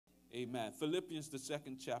Amen. Philippians, the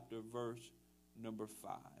 2nd chapter, verse number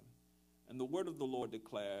 5. And the word of the Lord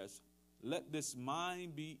declares, let this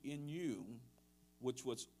mind be in you, which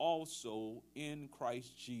was also in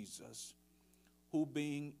Christ Jesus, who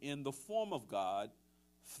being in the form of God,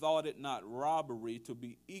 thought it not robbery to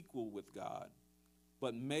be equal with God,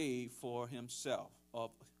 but made for himself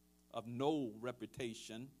of no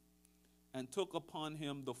reputation, and took upon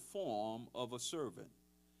him the form of a servant,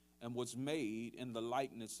 and was made in the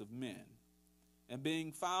likeness of men. And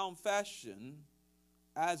being found fashioned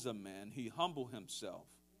as a man, he humbled himself,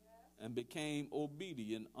 and became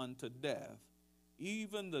obedient unto death,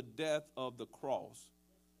 even the death of the cross.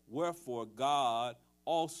 Wherefore God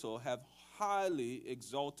also hath highly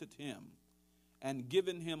exalted him, and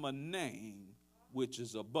given him a name which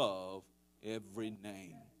is above every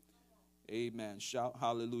name. Amen. Shout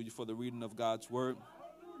hallelujah for the reading of God's word.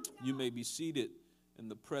 You may be seated in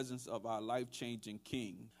the presence of our life-changing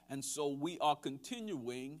King. And so we are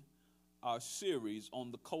continuing our series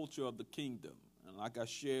on the culture of the kingdom. And like I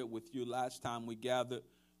shared with you last time we gathered,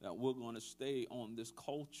 that we're going to stay on this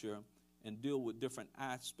culture and deal with different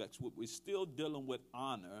aspects. We're still dealing with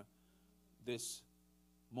honor this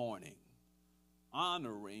morning.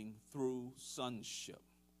 Honoring through sonship.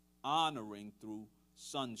 Honoring through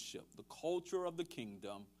sonship. The culture of the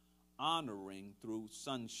kingdom, honoring through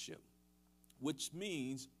sonship. Which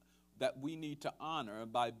means that we need to honor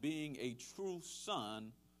by being a true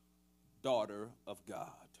son, daughter of God.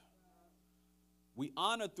 We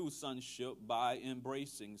honor through sonship by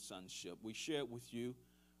embracing sonship. We shared with you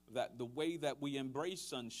that the way that we embrace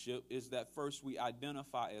sonship is that first we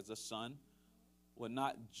identify as a son. We're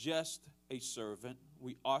not just a servant.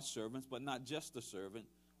 We are servants, but not just a servant.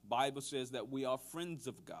 Bible says that we are friends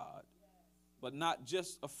of God, but not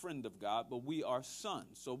just a friend of God, but we are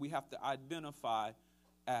sons. So we have to identify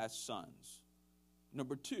as sons.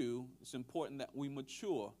 Number two, it's important that we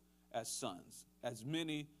mature as sons. As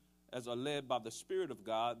many as are led by the Spirit of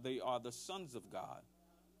God, they are the sons of God.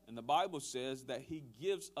 And the Bible says that he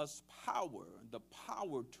gives us power, the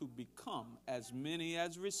power to become as many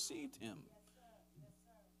as received him.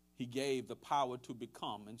 He gave the power to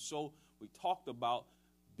become. And so we talked about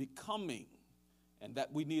becoming, and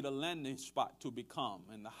that we need a landing spot to become.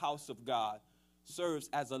 And the house of God serves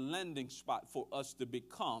as a landing spot for us to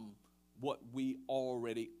become what we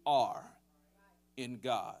already are in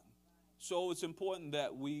God. So it's important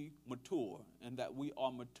that we mature, and that we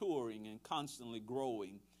are maturing and constantly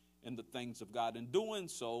growing in the things of God. In doing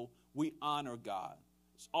so, we honor God.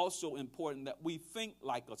 It's also important that we think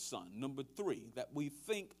like a son. Number three, that we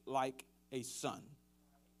think like a son.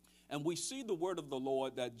 And we see the word of the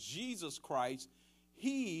Lord that Jesus Christ,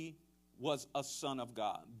 he was a son of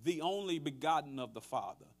God, the only begotten of the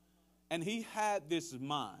Father. And he had this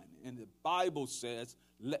mind. And the Bible says,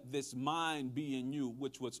 let this mind be in you,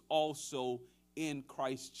 which was also in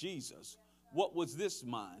Christ Jesus. What was this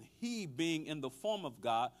mind? He, being in the form of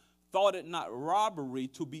God, thought it not robbery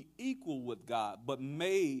to be equal with God, but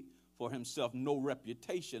made for himself no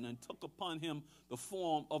reputation, and took upon him the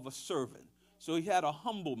form of a servant. So he had a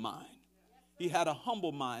humble mind. He had a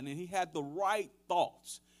humble mind, and he had the right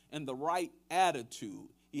thoughts and the right attitude.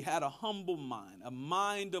 He had a humble mind, a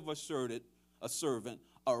mind of a servant,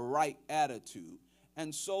 a right attitude.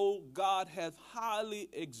 And so God has highly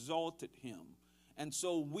exalted him. And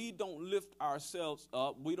so we don't lift ourselves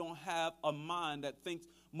up. We don't have a mind that thinks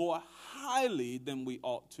more highly than we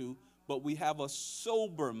ought to, but we have a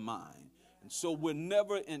sober mind. And so we're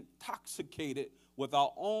never intoxicated with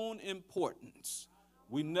our own importance.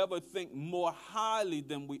 We never think more highly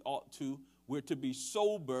than we ought to. We're to be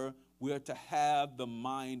sober. We're to have the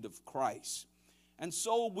mind of Christ. And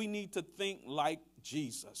so we need to think like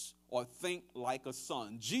Jesus, or think like a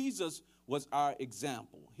son. Jesus was our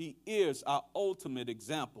example. He is our ultimate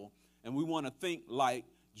example, and we want to think like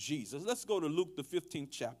Jesus. Let's go to Luke, the 15th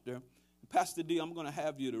chapter. Pastor D, I'm going to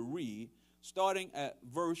have you to read, starting at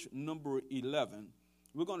verse number 11.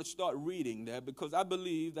 We're going to start reading there because I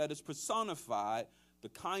believe that it's personified the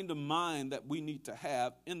kind of mind that we need to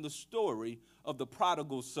have in the story of the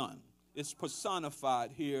prodigal son. It's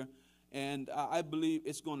personified here, and I believe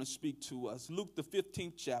it's going to speak to us. Luke, the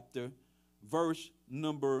 15th chapter, verse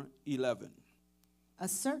number 11. A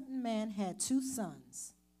certain man had 2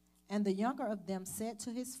 sons, and the younger of them said to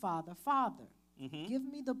his father, Father, give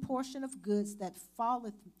me the portion of goods that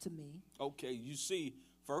falleth to me. Okay, you see,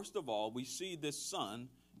 first of all, we see this son.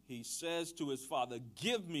 He says to his father,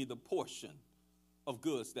 give me the portion of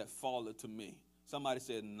goods that falleth to me. Somebody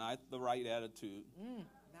said, not the right attitude.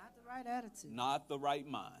 Not the right attitude. Not the right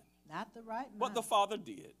mind. Not the right mind. What the father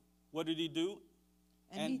did. What did he do?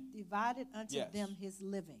 And he divided unto them his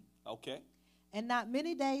living. Okay. And not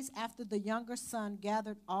many days after, the younger son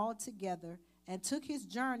gathered all together and took his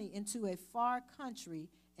journey into a far country,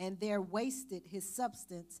 and there wasted his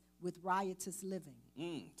substance with riotous living.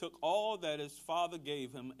 Took all that his father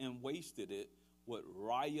gave him and wasted it with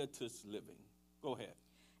riotous living. Go ahead.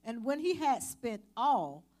 And when he had spent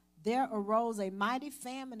all, there arose a mighty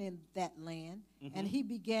famine in that land, and he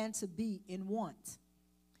began to be in want.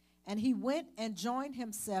 And he went and joined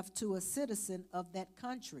himself to a citizen of that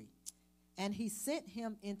country, and he sent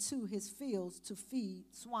him into his fields to feed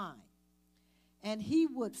swine. And he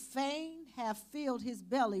would fain have filled his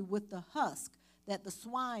belly with the husk that the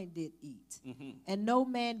swine did eat, and no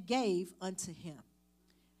man gave unto him.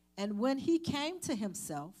 And when he came to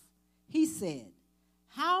himself, he said,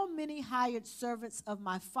 how many hired servants of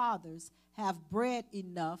my father's have bread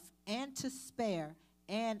enough and to spare,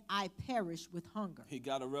 and I perish with hunger? He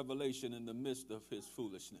got a revelation in the midst of his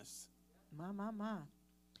foolishness. My.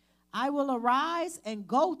 I will arise and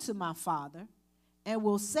go to my father, and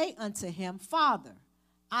will say unto him, Father,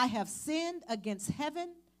 I have sinned against heaven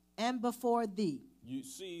and before thee. You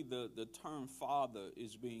see, the term father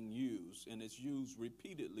is being used, and it's used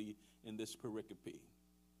repeatedly in this pericope.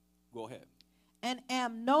 Go ahead. And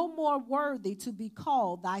am no more worthy to be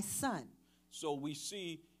called thy son. So we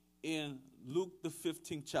see in Luke the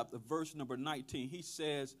 15th chapter, verse number 19, he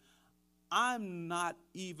says, I'm not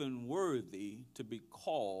even worthy to be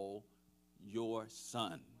called your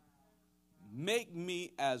son. Make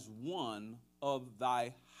me as one of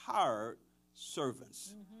thy hired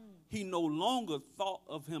servants. He no longer thought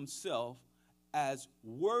of himself as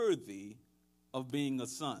worthy of being a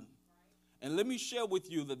son. And let me share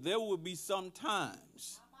with you that there will be some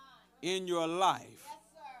times in your life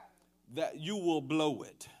that you will blow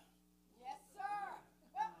it.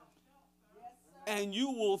 And you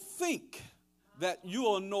will think that you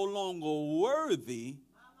are no longer worthy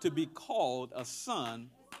to be called a son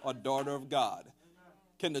or daughter of God.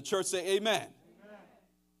 Can the church say amen?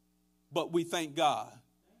 But we thank God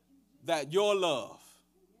that your love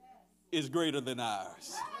is greater than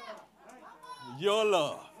ours. Your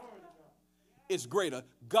love is greater.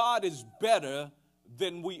 God is better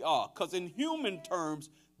than we are. Because in human terms,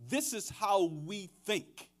 this is how we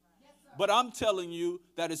think. But I'm telling you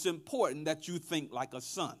that it's important that you think like a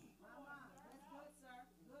son.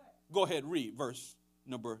 Go ahead, read verse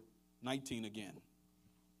number 19 again.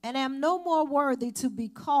 And am no more worthy to be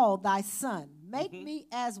called thy son. Make me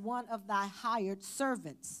as one of thy hired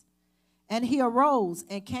servants. And he arose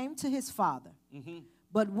and came to his father.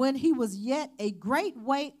 But when he was yet a great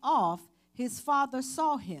way off, his father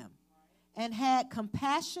saw him and had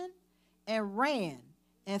compassion and ran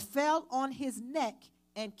and fell on his neck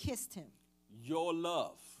and kissed him. Your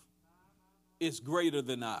love is greater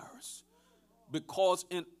than ours, because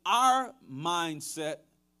in our mindset,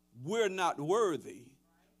 we're not worthy,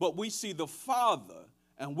 but we see the Father,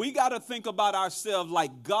 and we got to think about ourselves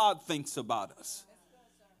like God thinks about us.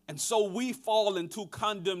 And so we fall into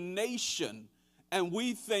condemnation, and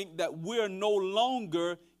we think that we're no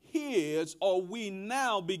longer his, or we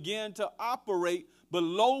now begin to operate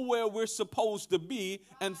below where we're supposed to be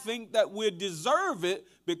and think that we deserve it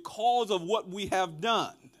because of what we have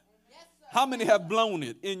done. How many have blown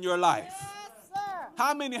it in your life?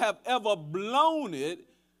 How many have ever blown it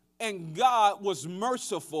and God was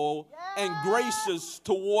merciful and gracious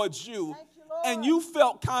towards you, and you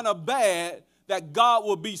felt kind of bad that God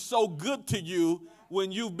will be so good to you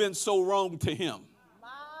when you've been so wrong to him?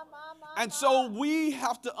 And so we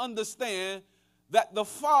have to understand that the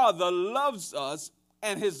Father loves us,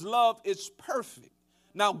 and his love is perfect.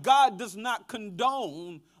 Now, God does not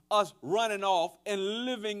condone us running off and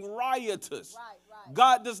living riotous.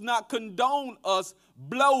 God does not condone us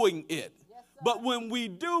blowing it. But when we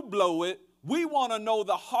do blow it, we want to know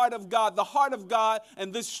the heart of God. The heart of God,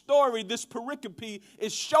 and this story, this pericope,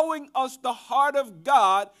 is showing us the heart of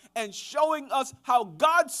God and showing us how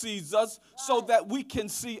God sees us, so that we can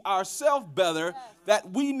see ourselves better, that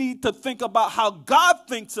we need to think about how God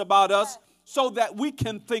thinks about us so that we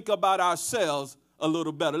can think about ourselves a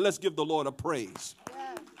little better. Let's give the Lord a praise.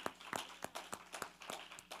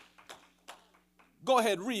 Go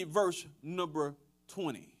ahead, read verse number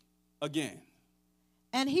 20 again.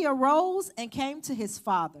 And he arose and came to his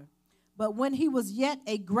father. But when he was yet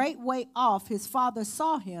a great way off, his father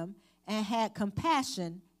saw him and had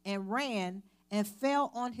compassion and ran and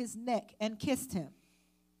fell on his neck and kissed him.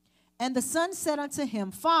 And the son said unto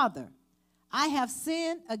him, Father, I have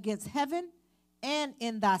sinned against heaven and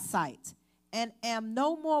in thy sight, and am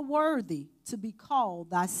no more worthy to be called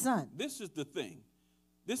thy son. This is the thing.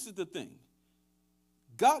 This is the thing.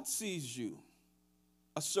 God sees you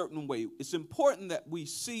a certain way. It's important that we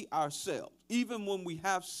see ourselves. Even when we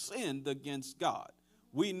have sinned against God,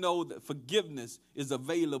 we know that forgiveness is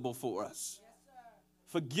available for us.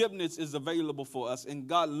 Forgiveness is available for us, and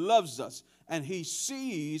God loves us, and he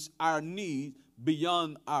sees our need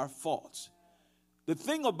beyond our faults. The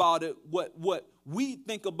thing about it, what we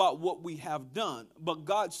think about what we have done, but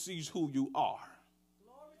God sees who you are.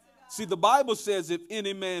 See, the Bible says if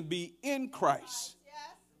any man be in Christ,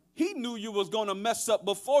 he knew you was going to mess up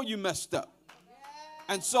before you messed up.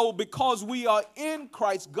 And so because we are in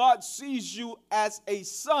Christ, God sees you as a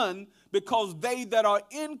son, because they that are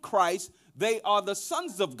in Christ, they are the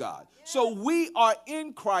sons of God. So we are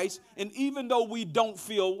in Christ, and even though we don't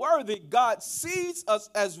feel worthy, God sees us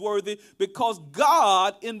as worthy, because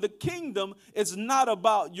God in the kingdom is not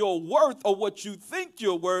about your worth or what you think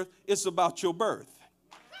you're worth. It's about your birth.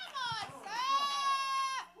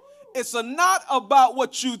 It's not about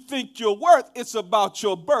what you think you're worth. It's about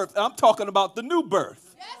your birth. I'm talking about the new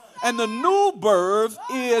birth. And the new birth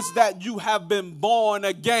is that you have been born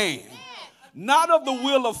again. Not of the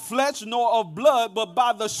will of flesh nor of blood, but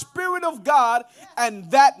by the Spirit of God, and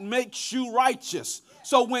that makes you righteous.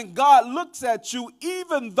 So when God looks at you,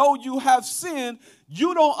 even though you have sinned,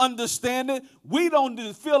 you don't understand it. We don't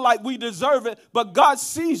feel like we deserve it, but God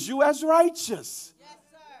sees you as righteous.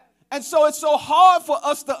 And so it's so hard for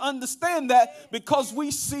us to understand that, because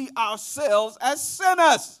we see ourselves as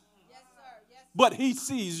sinners. But he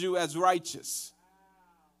sees you as righteous.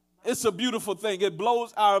 It's a beautiful thing. It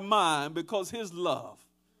blows our mind, because his love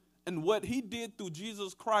and what he did through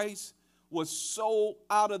Jesus Christ was so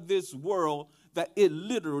out of this world that it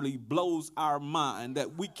literally blows our mind,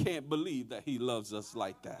 that we can't believe that he loves us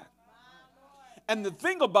like that. And the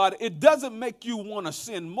thing about it, it doesn't make you want to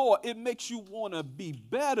sin more. It makes you want to be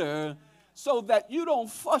better, so that you don't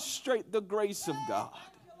frustrate the grace of God.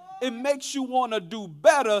 It makes you want to do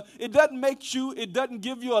better. It doesn't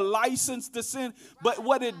give you a license to sin. But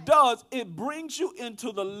what it does, it brings you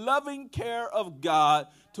into the loving care of God,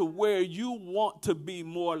 to where you want to be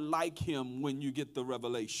more like him when you get the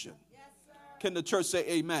revelation. Can the church say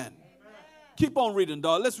amen? Keep on reading,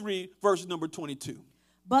 dog. Let's read verse number 22.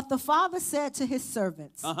 But the father said to his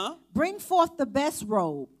servants, bring forth the best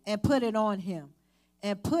robe and put it on him,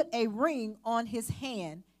 and put a ring on his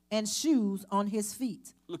hand and shoes on his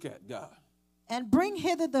feet. Look at God. And bring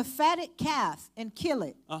hither the fatted calf and kill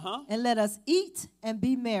it, and let us eat and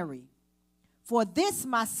be merry. For this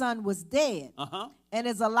my son was dead and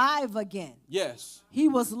is alive again. Yes. He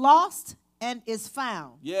was lost and is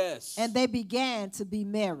found. Yes. And they began to be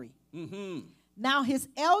merry. Now his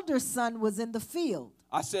elder son was in the field.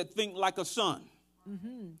 I said, think like a son.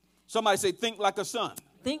 Somebody say, think like a son.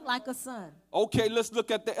 Think like a son. Okay, let's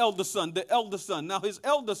look at the elder son. The elder son. Now his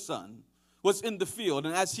elder son was in the field,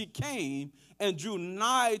 and as he came and drew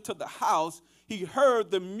nigh to the house, he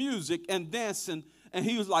heard the music and dancing, and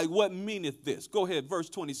he was like, what meaneth this? Go ahead, verse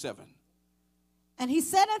 27. And he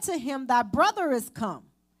said unto him, thy brother is come,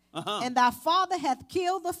 and thy father hath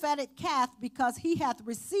killed the fatted calf, because he hath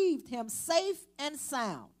received him safe and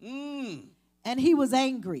sound. And he was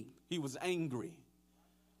angry. He was angry.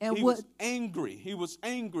 And he was angry. He was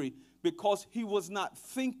angry because he was not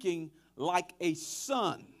thinking like a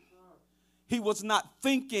son. He was not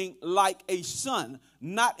thinking like a son,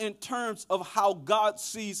 not in terms of how God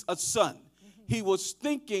sees a son. He was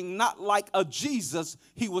thinking not like a Jesus.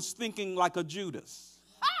 He was thinking like a Judas.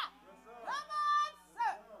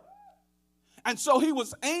 And so he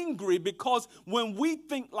was angry, because when we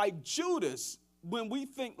think like Judas, we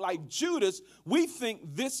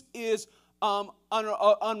think this is an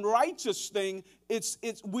unrighteous thing. It's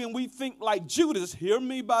when we think like Judas, hear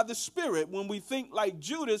me by the Spirit, when we think like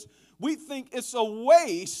Judas, we think it's a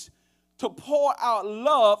waste to pour out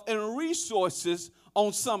love and resources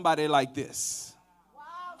on somebody like this.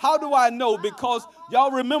 How do I know? Because y'all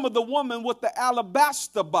remember the woman with the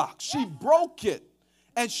alabaster box. She broke it.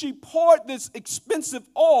 And she poured this expensive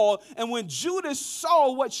oil. And when Judas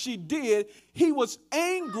saw what she did, he was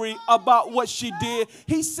angry about what she did.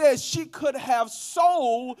 He said she could have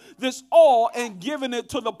sold this oil and given it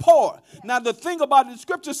to the poor. Now, the thing about it, the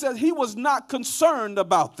scripture says he was not concerned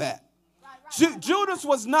about that. Judas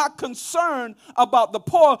was not concerned about the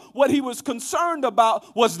poor. What he was concerned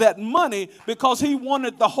about was that money, because he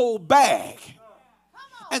wanted the whole bag.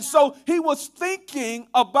 And so he was thinking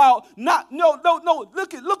about look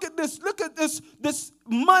at this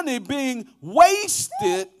money being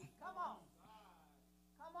wasted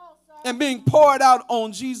and being poured out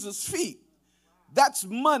on Jesus' feet. That's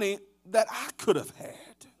money that I could have had.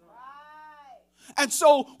 And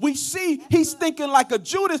so we see he's thinking like a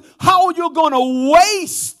Judas. How are you going to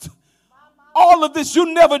waste all of this.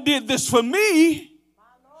 You never did this for me.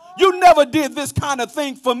 You never did this kind of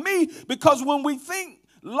thing for me. Because when we think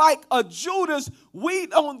like a Judas, we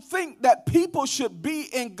don't think that people should be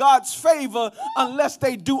in God's favor unless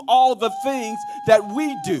they do all the things that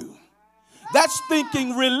we do. That's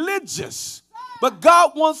thinking religious. But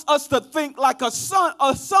God wants us to think like a son.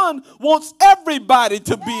 A son wants everybody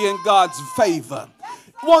to be in God's favor.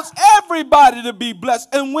 Wants everybody to be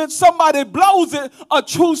blessed. And when somebody blows it, a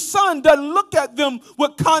true son doesn't look at them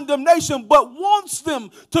with condemnation, but wants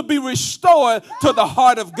them to be restored to the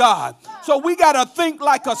heart of God. So we got to think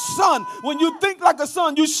like a son. When you think like a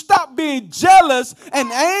son, you stop being jealous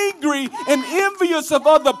and angry and envious of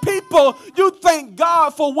other people. You thank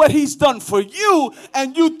God for what he's done for you,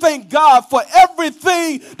 and you thank God for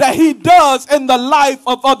everything that he does in the life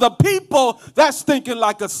of other people. That's thinking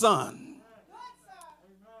like a son.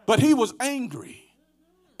 But he was angry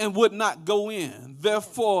and would not go in.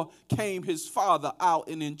 Therefore came his father out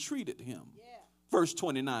and entreated him. Yeah. Verse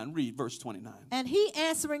 29. Read verse 29. And he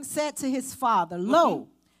answering said to his father, Lo,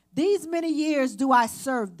 these many years do I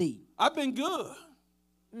serve thee. I've been good.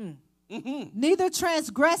 Neither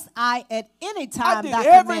transgressed I at any time thy commandment.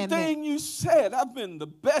 I did everything you said. I've been the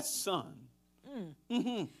best son.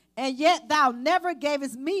 And yet thou never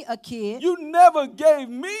gavest me a kid. You never gave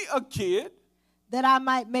me a kid. That I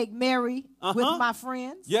might make merry with my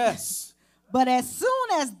friends. Yes. But as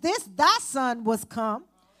soon as this thy son was come,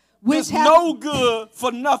 which this no good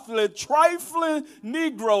for nothing trifling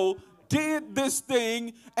Negro did this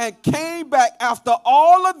thing and came back after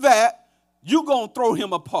all of that, you gonna throw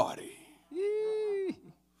him a party.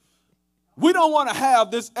 We don't want to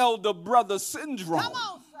have this elder brother syndrome. Come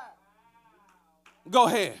on, sir. Go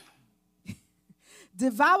ahead.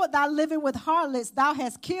 Devoured thy living with harlots, thou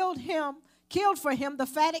hast killed for him the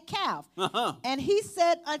fatted calf. And he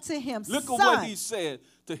said unto him, Look at what he said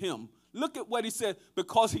to him. Look at what he said,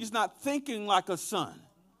 because he's not thinking like a son.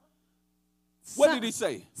 What did he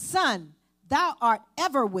say? Son, thou art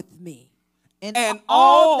ever with me, and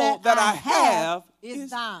all that I have is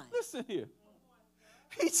thine. Listen here.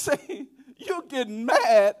 He's saying, you're getting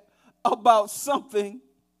mad about something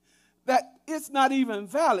that it's not even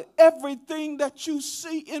valid. Everything that you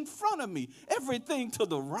see in front of me, everything to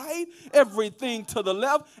the right, everything to the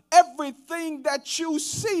left, everything that you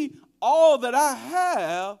see, all that I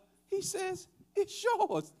have, he says, it's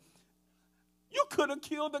yours. You could have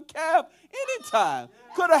killed a calf anytime.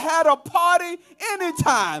 Could have had a party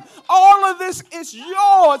anytime. All of this is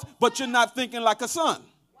yours, but you're not thinking like a son.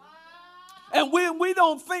 And when we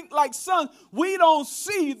don't think like sons, we don't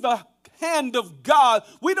see the hand of God.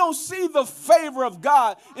 We don't see the favor of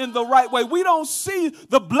God in the right way. We don't see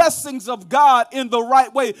the blessings of God in the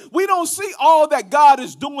right way. We don't see all that God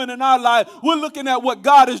is doing in our life. We're looking at what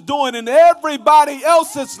God is doing in everybody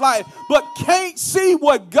else's life, but can't see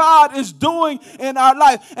what God is doing in our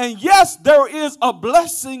life. And yes, there is a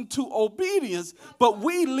blessing to obedience, but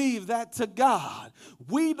we leave that to God.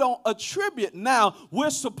 We don't attribute now we're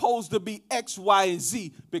supposed to be X, Y, and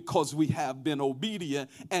Z because we have been obedient,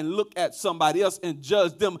 and look at somebody else and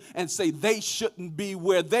judge them and say they shouldn't be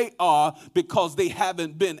where they are because they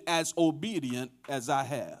haven't been as obedient as I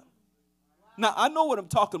have. Now, I know what I'm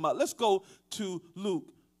talking about. Let's go to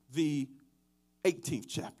Luke, the 18th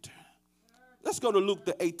chapter. Let's go to Luke,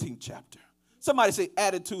 the 18th chapter. Somebody say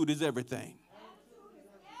attitude is everything.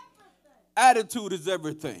 Attitude is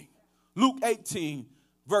everything. Luke 18,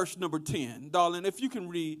 verse number 10. Darling, if you can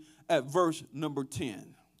read at verse number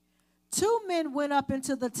 10. Two men went up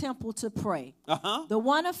into the temple to pray. The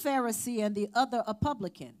one a Pharisee and the other a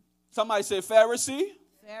publican. Somebody say Pharisee.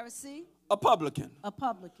 Pharisee. A publican. A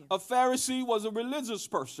publican. A Pharisee was a religious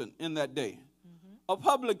person in that day. A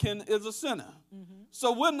publican is a sinner.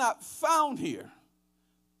 So we're not found here.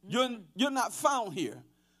 You're not found here.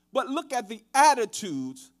 But look at the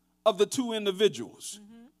attitudes of the two individuals.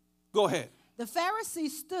 Go ahead. The Pharisee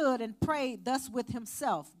stood and prayed thus with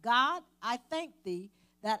himself. God, I thank thee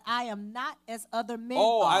that I am not as other men are.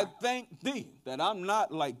 Oh, I thank thee that I'm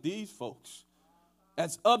not like these folks,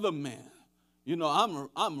 as other men. You know,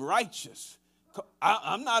 I'm righteous.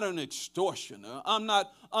 I'm not an extortioner. I'm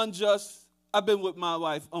not unjust. I've been with my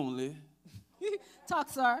wife only. Talk,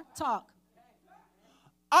 sir. Talk.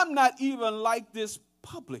 I'm not even like this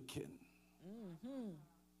publican.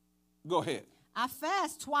 Go ahead. I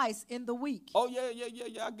fast twice in the week. Oh,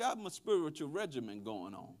 yeah. I got my spiritual regimen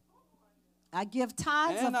going on. I give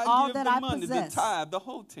tithes of all that I possess. And I give the money, the tithe, the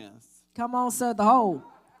whole tenth. Come on, sir, the whole.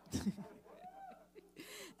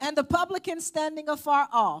 And the publican standing afar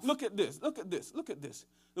off. Look at this.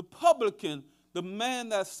 The publican, the man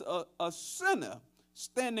that's a sinner,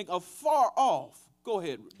 standing afar off. Go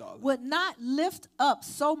ahead, darling. Would not lift up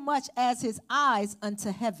so much as his eyes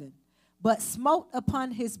unto heaven, but smote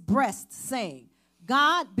upon his breast, saying,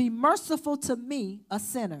 God, be merciful to me, a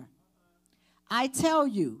sinner. I tell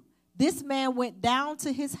you, this man went down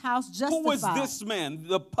to his house justified. Who was this man?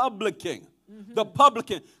 The publican. Mm-hmm. The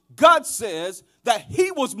publican. God says that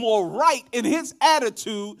he was more right in his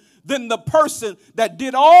attitude than the person that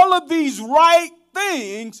did all of these right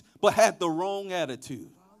things but had the wrong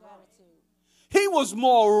attitude. He was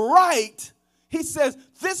more right. He says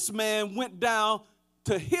this man went down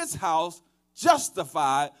to his house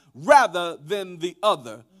justified rather than the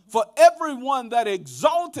other. For everyone that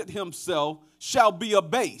exalted himself shall be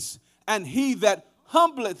abased, and he that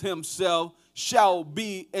humbleth himself shall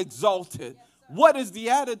be exalted. What is the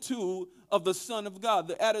attitude of the Son of God?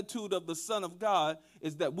 The attitude of the Son of God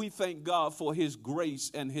is that we thank God for his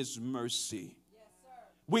grace and his mercy.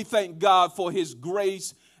 We thank God for his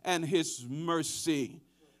grace and his mercy,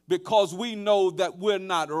 because we know that we're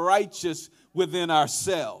not righteous within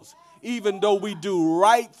ourselves. Even though we do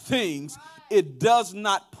right things, it does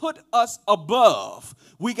not put us above.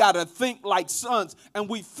 We got to think like sons, and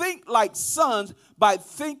we think like sons by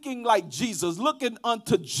thinking like Jesus, looking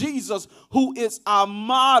unto Jesus, who is our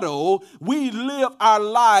model. We live our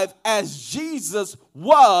life as Jesus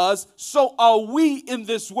was, so are we in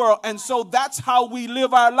this world. And so that's how we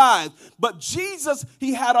live our lives. But Jesus,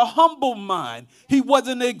 he had a humble mind. He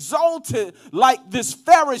wasn't exalted like this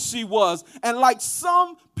Pharisee was, and like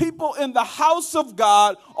some people in the house of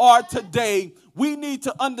God are today. We need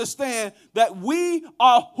to understand that we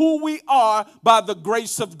are who we are by the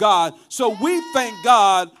grace of God. So we thank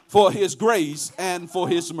God for his grace and for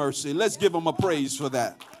his mercy. Let's give him a praise for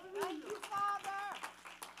that. Thank you, Father.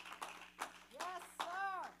 Yes, sir.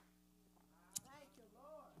 Thank you,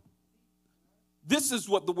 Lord. This is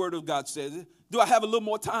what the word of God says. Do I have a little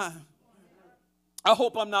more time? I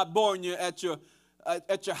hope I'm not boring you at your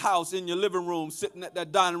house, in your living room, sitting at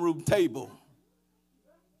that dining room table.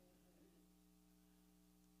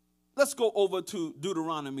 Let's go over to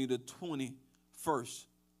Deuteronomy, the 21st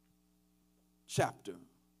chapter.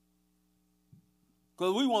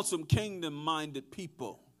 Because we want some kingdom-minded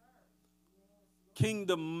people.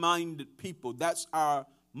 Kingdom-minded people. That's our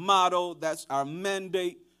motto. That's our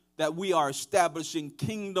mandate, that we are establishing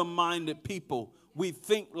kingdom-minded people. We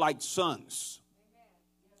think like sons.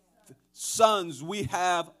 Sons, we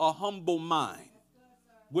have a humble mind.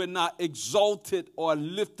 We're not exalted or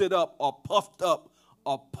lifted up or puffed up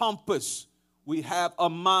or pompous. We have a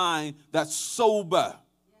mind that's sober,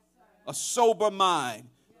 a sober mind,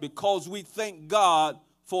 because we thank God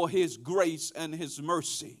for his grace and his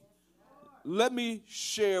mercy. Let me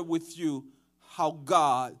share with you how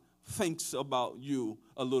God thinks about you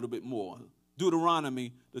a little bit more.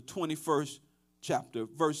 Deuteronomy, the 21st chapter,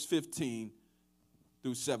 verse 15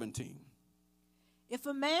 through 17. If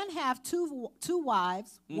a man have two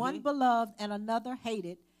wives, one beloved and another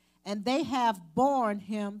hated, and they have borne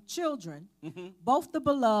him children, both the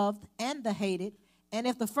beloved and the hated, and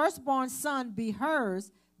if the firstborn son be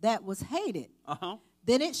hers that was hated,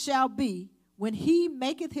 then it shall be, when he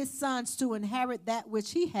maketh his sons to inherit that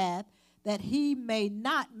which he hath, that he may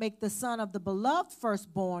not make the son of the beloved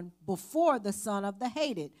firstborn before the son of the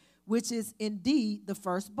hated, which is indeed the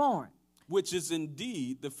firstborn. Which is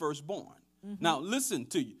indeed the firstborn. Now, listen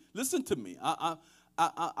to you. Listen to me. I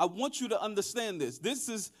want you to understand this. This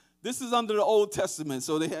is under the Old Testament.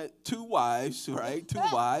 So they had two wives, right? Two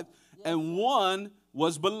wives. And one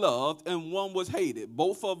was beloved and one was hated.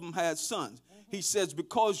 Both of them had sons. He says,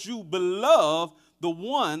 because you beloved the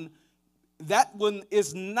one, that one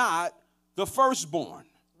is not the firstborn.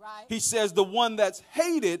 Right. He says the one that's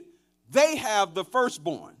hated, they have the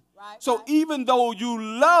firstborn. Right. So even though you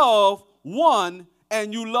love one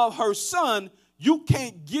and you love her son, you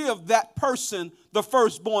can't give that person the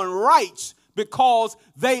firstborn rights, because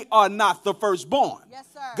they are not the firstborn. Yes,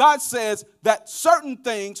 sir. God says that certain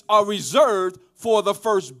things are reserved for the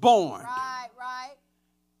firstborn. Right, right.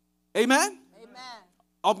 Amen? Amen.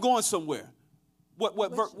 I'm going somewhere.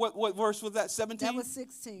 What verse was that? 17? That was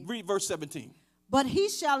 16. Read verse 17. But he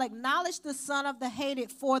shall acknowledge the son of the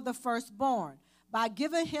hated for the firstborn, by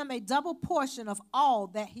giving him a double portion of all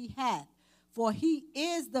that he hath. For he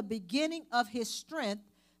is the beginning of his strength.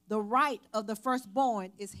 The right of the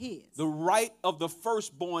firstborn is his. The right of the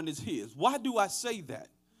firstborn is his. Why do I say that?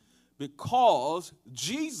 Because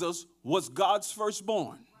Jesus was God's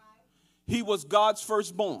firstborn. He was God's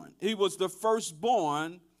firstborn. He was the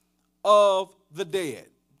firstborn of the dead.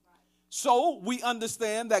 So we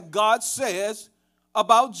understand that God says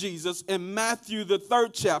about Jesus in Matthew, the 3rd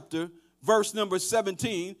chapter, verse number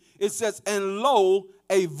 17, it says, and lo,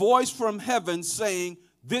 a voice from heaven saying,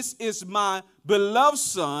 "This is my beloved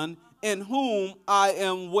Son, in whom I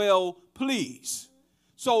am well pleased."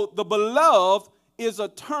 So the beloved is a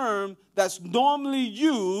term that's normally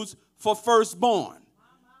used for firstborn.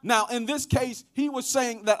 Now, in this case, he was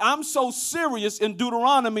saying that I'm so serious in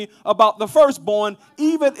Deuteronomy about the firstborn,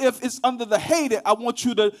 even if it's under the hated, I want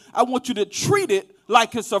you to treat it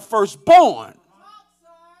like it's a firstborn,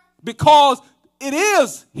 because it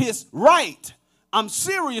is his right. I'm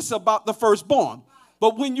serious about the firstborn.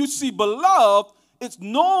 But when you see beloved, it's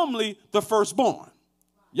normally the firstborn.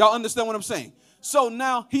 Y'all understand what I'm saying? So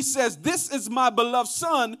now he says, "This is my beloved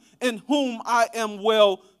Son, in whom I am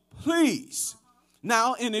well pleased."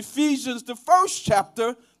 Now, in Ephesians, the 1st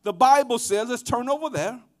chapter, the Bible says, let's turn over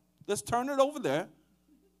there. Let's turn it over there.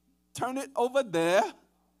 Turn it over there.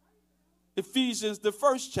 Ephesians, the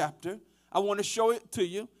 1st chapter. I want to show it to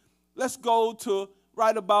you. Let's go to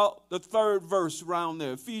right about the 3rd verse around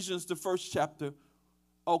there. Ephesians, the 1st chapter.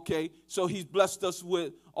 Okay, so he's blessed us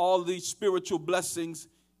with all these spiritual blessings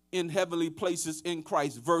in heavenly places in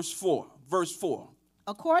Christ. Verse 4. Verse 4.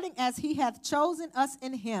 According as he hath chosen us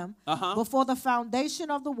in him before the foundation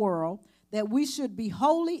of the world, that we should be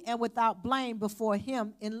holy and without blame before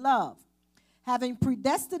him in love, having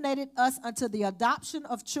predestinated us unto the adoption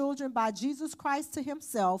of children by Jesus Christ to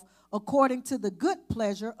himself, according to the good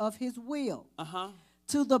pleasure of his will,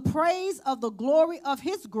 to the praise of the glory of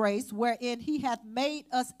his grace, wherein he hath made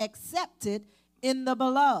us accepted in the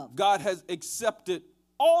beloved. God has accepted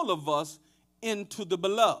all of us into the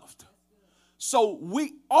beloved. So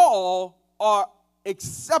we all are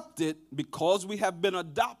accepted because we have been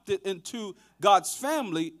adopted into God's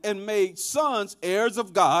family and made sons, heirs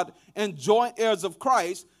of God, and joint heirs of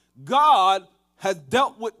Christ. God has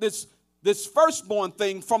dealt with this firstborn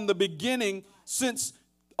thing from the beginning, since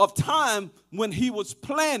of time, when he was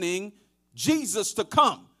planning Jesus to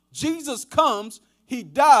come. Jesus comes, he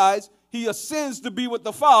dies, he ascends to be with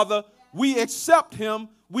the Father. We accept him,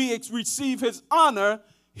 we receive his honor.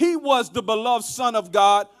 He was the beloved Son of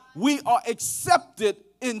God. We are accepted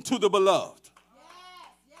into the beloved.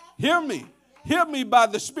 Hear me. Hear me by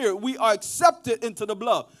the Spirit. We are accepted into the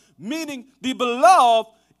beloved. Meaning the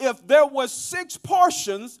beloved, if there was 6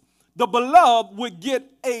 portions, the beloved would get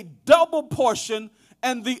a double portion,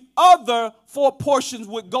 and the other 4 portions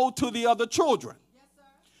would go to the other children.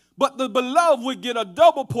 But the beloved would get a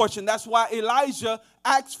double portion. That's why Elijah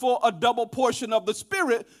asked for a double portion of the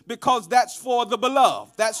Spirit, because that's for the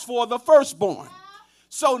beloved. That's for the firstborn.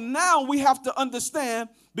 So now we have to understand,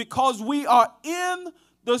 because we are in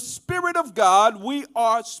the Spirit of God, we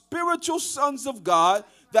are spiritual sons of God,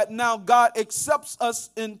 that now God accepts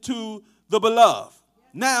us into the beloved.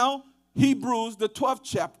 Now, Hebrews, the 12th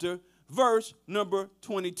chapter, verse number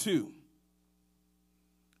 22.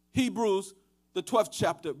 Hebrews, the 12th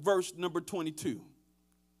chapter, verse number 22.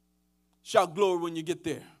 Shout glory when you get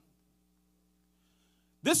there.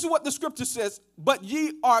 This is what the scripture says. "But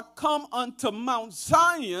ye are come unto Mount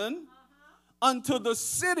Zion, unto the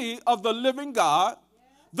city of the living God,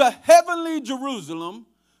 the heavenly Jerusalem,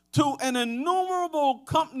 to an innumerable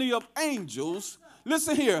company of angels."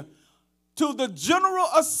 Listen here. "To the general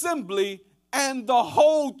assembly and the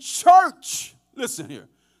whole church." Listen here.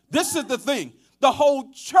 This is the thing. The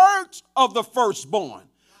whole church of the firstborn.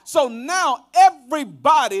 So now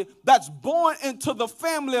everybody that's born into the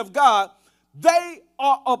family of God, they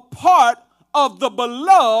are a part of the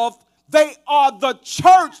beloved. They are the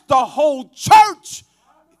church, the whole church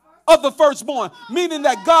of the firstborn. Meaning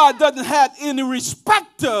that God doesn't have any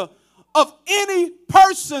respect of any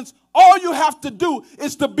persons. All you have to do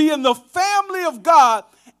is to be in the family of God,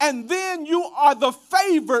 and then you are the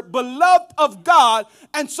favored, beloved of God.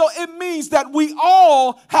 And so it means that we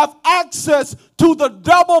all have access to the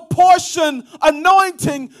double portion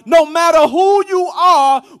anointing, no matter who you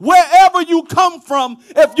are, wherever you come from.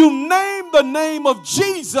 If you name the name of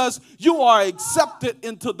Jesus, you are accepted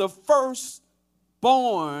into the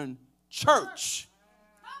firstborn church,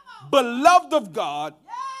 beloved of God.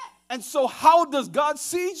 And so how does God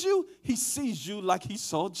see you? He sees you like he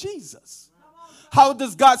saw Jesus. How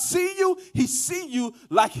does God see you? He sees you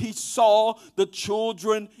like he saw the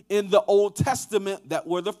children in the Old Testament that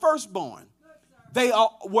were the firstborn. They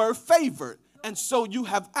were favored. And so you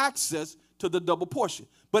have access to the double portion.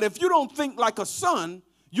 But if you don't think like a son,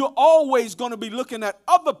 you're always going to be looking at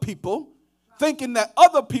other people, thinking that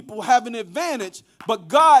other people have an advantage, but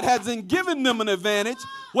God hasn't given them an advantage.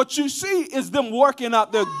 What you see is them working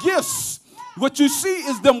out their gifts. What you see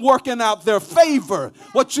is them working out their favor.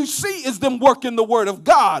 What you see is them working the word of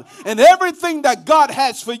God. And everything that God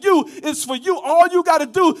has for you is for you. All you got to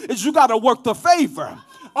do is you got to work the favor.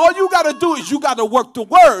 All you got to do is you got to work the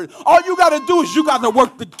word. All you got to do is you got to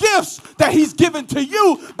work the gifts that he's given to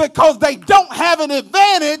you, because they don't have an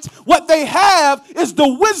advantage. What they have is the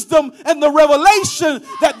wisdom and the revelation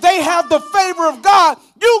that they have the favor of God.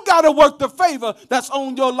 You got to work the favor that's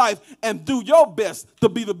on your life and do your best to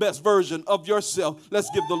be the best version of yourself. Let's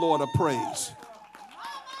give the Lord a praise.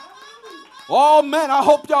 Oh, man, I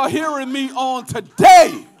hope y'all hearing me on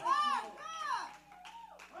today.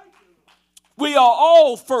 We are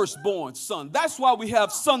all firstborn sons. That's why we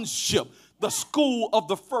have sonship, the school of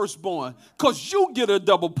the firstborn, because you get a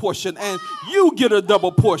double portion, and you get a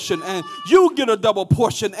double portion, and you get a double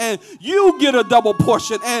portion, and you get a double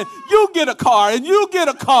portion, and you get a car, and you get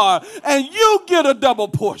a car, and you get a double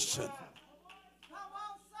portion.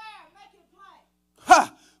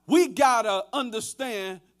 Ha! We got to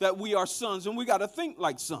understand that we are sons, and we got to think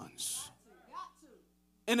like sons.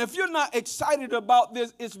 And if you're not excited about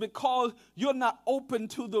this, it's because you're not open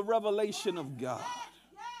to the revelation of God.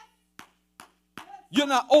 You're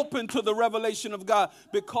not open to the revelation of God,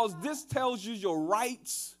 because this tells you your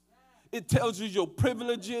rights. It tells you your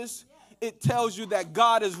privileges. It tells you that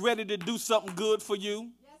God is ready to do something good for you.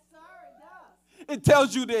 It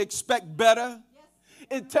tells you to expect better.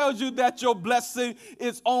 It tells you that your blessing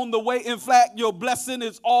is on the way. In fact, your blessing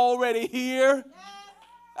is already here.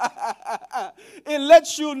 It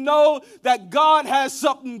lets you know that God has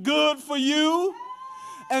something good for you,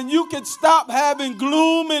 and you can stop having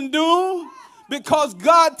gloom and doom because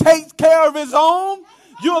God takes care of his own.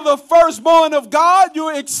 You're the firstborn of God.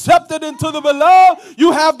 You're accepted into the beloved.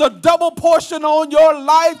 You have the double portion on your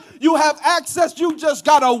life. You have access. You just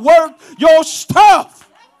got to work your stuff.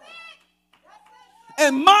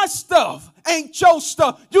 And my stuff ain't your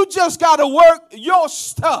stuff. You just got to work your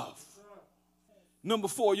stuff. Number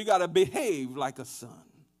 4, you got to behave like a son.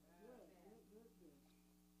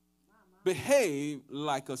 Behave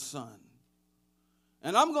like a son.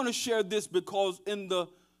 And I'm going to share this because in the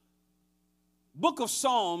book of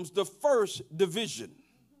Psalms, the first division,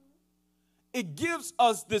 it gives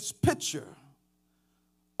us this picture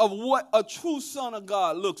of what a true son of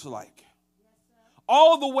God looks like.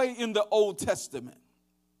 All the way in the Old Testament.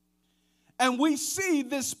 And we see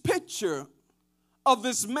this picture of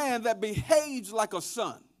this man that behaves like a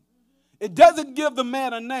son. It doesn't give the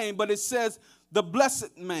man a name, but it says the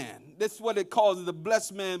blessed man. That's what it calls it, the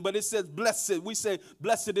blessed man, but it says blessed. We say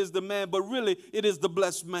blessed is the man, but really it is the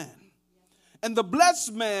blessed man. And the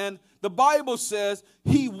blessed man, the Bible says,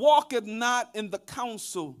 he walketh not in the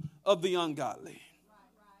counsel of the ungodly,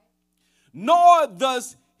 nor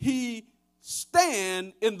does he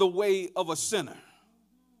stand in the way of a sinner,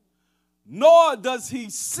 nor does he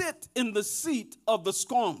sit in the seat of the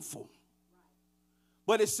scornful.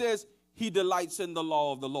 But it says he delights in the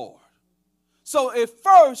law of the Lord. So it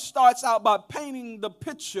first starts out by painting the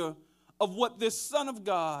picture of what this Son of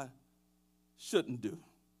God shouldn't do,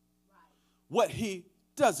 what he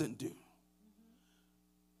doesn't do.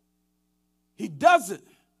 He doesn't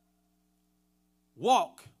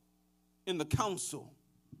walk in the counsel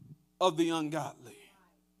of the ungodly.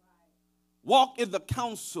 Walk in the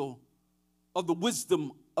counsel of the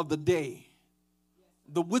wisdom of the day,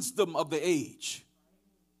 the wisdom of the age.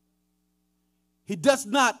 He does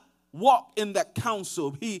not walk in that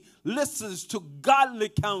counsel. He listens to godly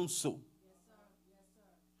counsel.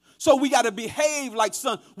 So we got to behave like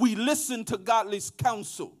sons. We listen to godly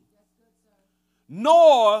counsel.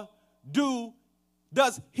 Nor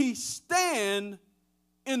does he stand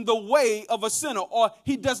in the way of a sinner, or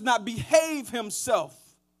he does not behave himself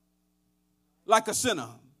like a sinner.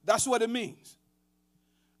 That's what it means.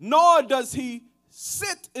 Nor does he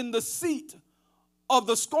sit in the seat of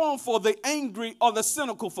the scornful, the angry, or the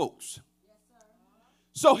cynical folks.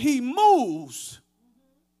 So he moves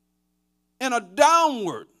in a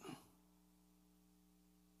downward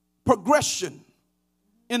progression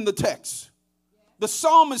in the text. The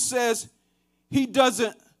psalmist says he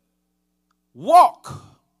doesn't walk,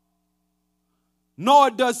 nor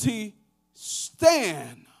does he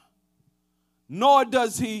stand, nor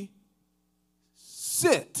does he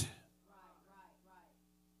sit.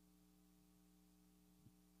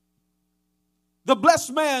 The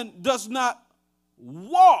blessed man does not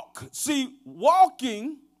walk. See,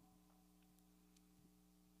 walking,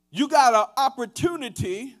 you got an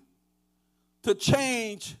opportunity to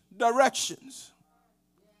change directions.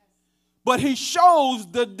 But he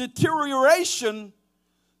shows the deterioration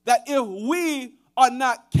that if we are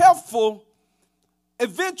not careful,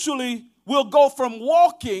 eventually we'll go from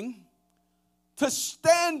walking to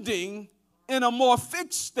standing in a more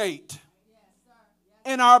fixed state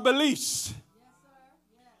in our beliefs.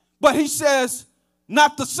 But he says,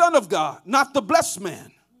 not the Son of God, not the blessed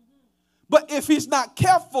man. But if he's not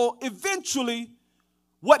careful, eventually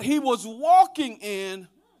what he was walking in,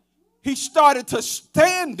 he started to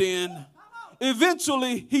stand in.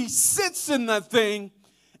 Eventually he sits in that thing.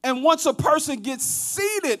 And once a person gets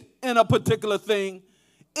seated in a particular thing,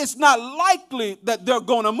 it's not likely that they're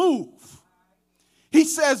going to move. He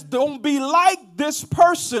says, don't be like this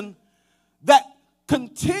person that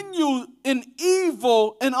continue in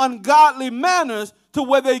evil and ungodly manners to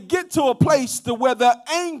where they get to a place to where they're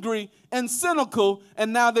angry and cynical,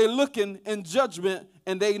 and now they're looking in judgment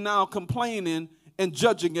and they now complaining and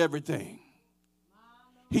judging everything.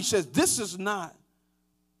 He says, this is not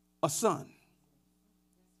a son.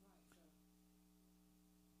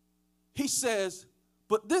 He says,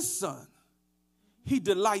 but this son, he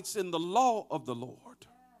delights in the law of the Lord.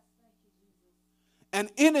 And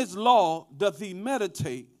in his law doth he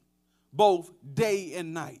meditate both day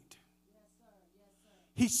and night.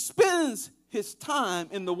 He spends his time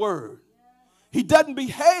in the word. He doesn't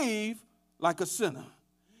behave like a sinner.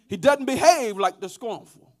 He doesn't behave like the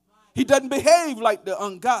scornful. He doesn't behave like the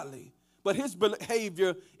ungodly. But his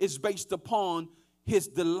behavior is based upon his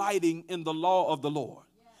delighting in the law of the Lord.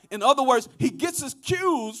 In other words, he gets his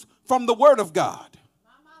cues from the word of God.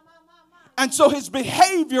 And so his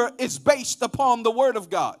behavior is based upon the word of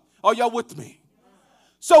God. Are y'all with me?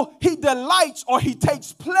 So he delights, or he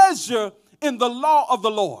takes pleasure in the law of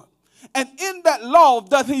the Lord. And in that law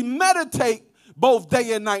doth he meditate both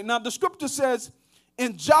day and night. Now the scripture says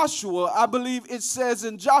in Joshua, I believe it says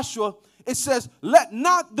in Joshua, it says, let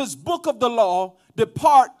not this book of the law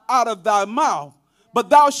depart out of thy mouth, but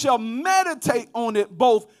thou shalt meditate on it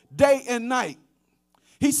both day and night.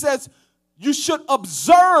 He says, you should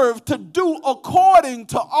observe to do according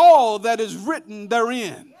to all that is written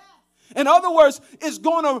therein. In other words, it's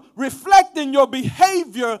going to reflect in your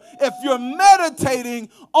behavior if you're meditating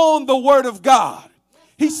on the word of God.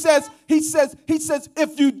 He says,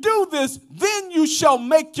 if you do this, then you shall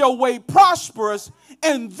make your way prosperous,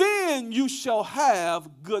 and then you shall have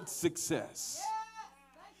good success.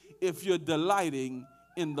 If you're delighting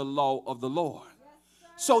in the law of the Lord.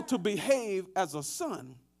 So to behave as a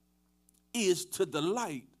son is to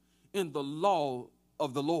delight in the law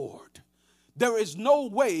of the Lord. There is no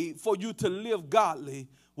way for you to live godly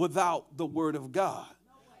without the word of God,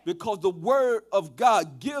 because the word of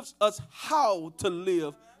God gives us how to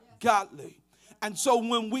live godly. And so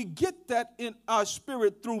when we get that in our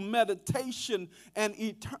spirit through meditation and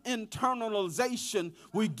internalization,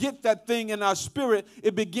 we get that thing in our spirit,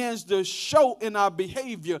 it begins to show in our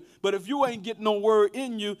behavior. But if you ain't getting no word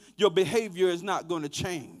in you, your behavior is not going to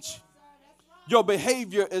change. Your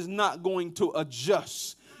behavior is not going to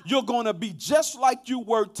adjust. You're going to be just like you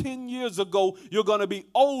were 10 years ago. You're going to be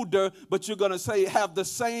older, but you're going to have the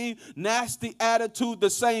same nasty attitude, the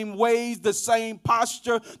same ways, the same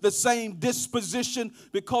posture, the same disposition,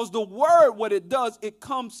 because the word, what it does, it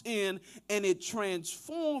comes in and it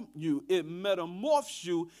transforms you. It metamorphs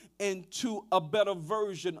you into a better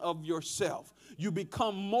version of yourself. You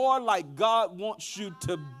become more like God wants you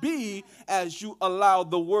to be as you allow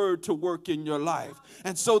the word to work in your life.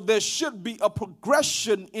 And so there should be a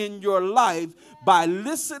progression in your life by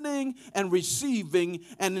listening and receiving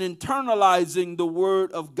and internalizing the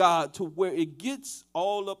word of God to where it gets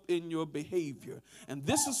all up in your behavior. And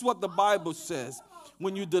this is what the Bible says.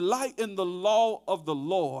 When you delight in the law of the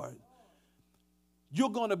Lord, you're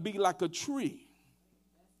going to be like a tree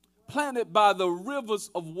planted by the rivers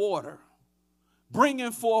of water,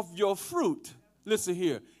 bringing forth your fruit, listen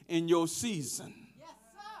here, in your season. Yes,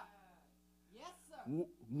 sir. Yes, sir.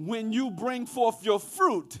 When you bring forth your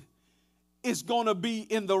fruit, it's going to be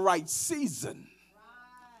in the right season.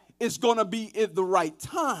 Right. It's going to be at the right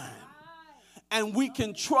time. Right. And we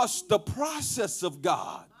can trust the process of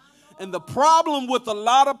God. And the problem with a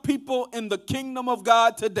lot of people in the kingdom of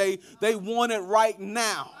God today, they want it right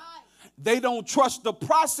now. They don't trust the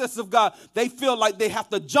process of God. They feel like they have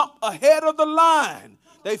to jump ahead of the line.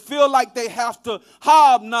 They feel like they have to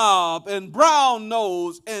hobnob and brown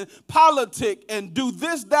nose and politic and do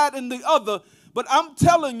this, that, and the other. But I'm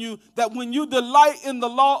telling you that when you delight in the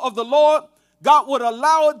law of the Lord, God would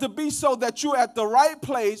allow it to be so that you're at the right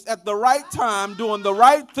place at the right time, doing the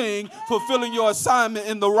right thing, fulfilling your assignment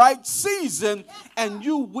in the right season, and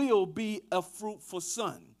you will be a fruitful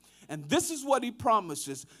son. And this is what he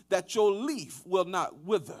promises, that your leaf will not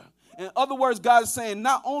wither. In other words, God is saying,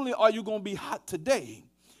 not only are you going to be hot today,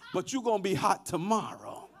 but you're going to be hot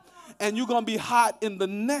tomorrow. And you're going to be hot in the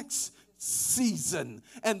next season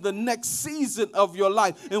and the next season of your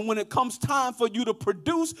life. And when it comes time for you to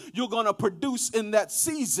produce, you're going to produce in that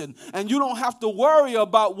season. And you don't have to worry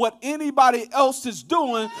about what anybody else is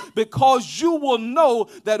doing, because you will know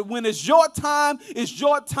that when it's your time, it's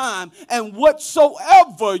your time. And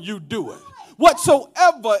whatsoever you do it.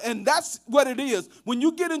 Whatsoever, and that's what it is. When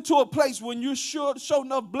you get into a place when you're sure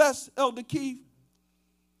enough blessed, Elder Keith,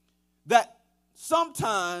 that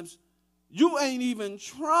sometimes you ain't even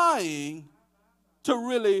trying to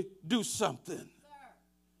really do something.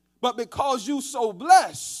 But because you so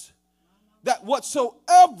blessed that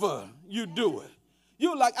whatsoever you do it,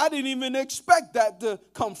 you're like, I didn't even expect that to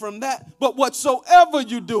come from that. But whatsoever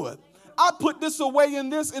you do it, I put this away in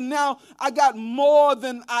this, and now I got more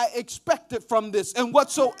than I expected from this. And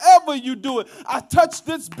whatsoever you do it, I touch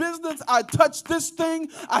this business, I touch this thing,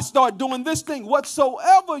 I start doing this thing.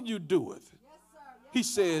 Whatsoever you do it, he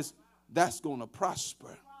says, that's going to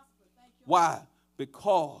prosper. Why?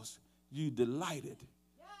 Because you delighted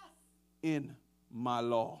in my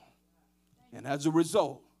law. And as a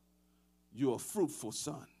result, you're a fruitful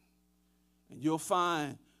son. And you'll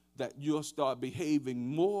find that you'll start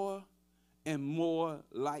behaving more and more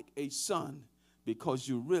like a son, because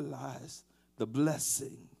you realize the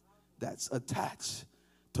blessing that's attached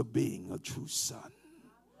to being a true son.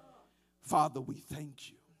 Father, we thank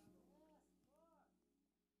you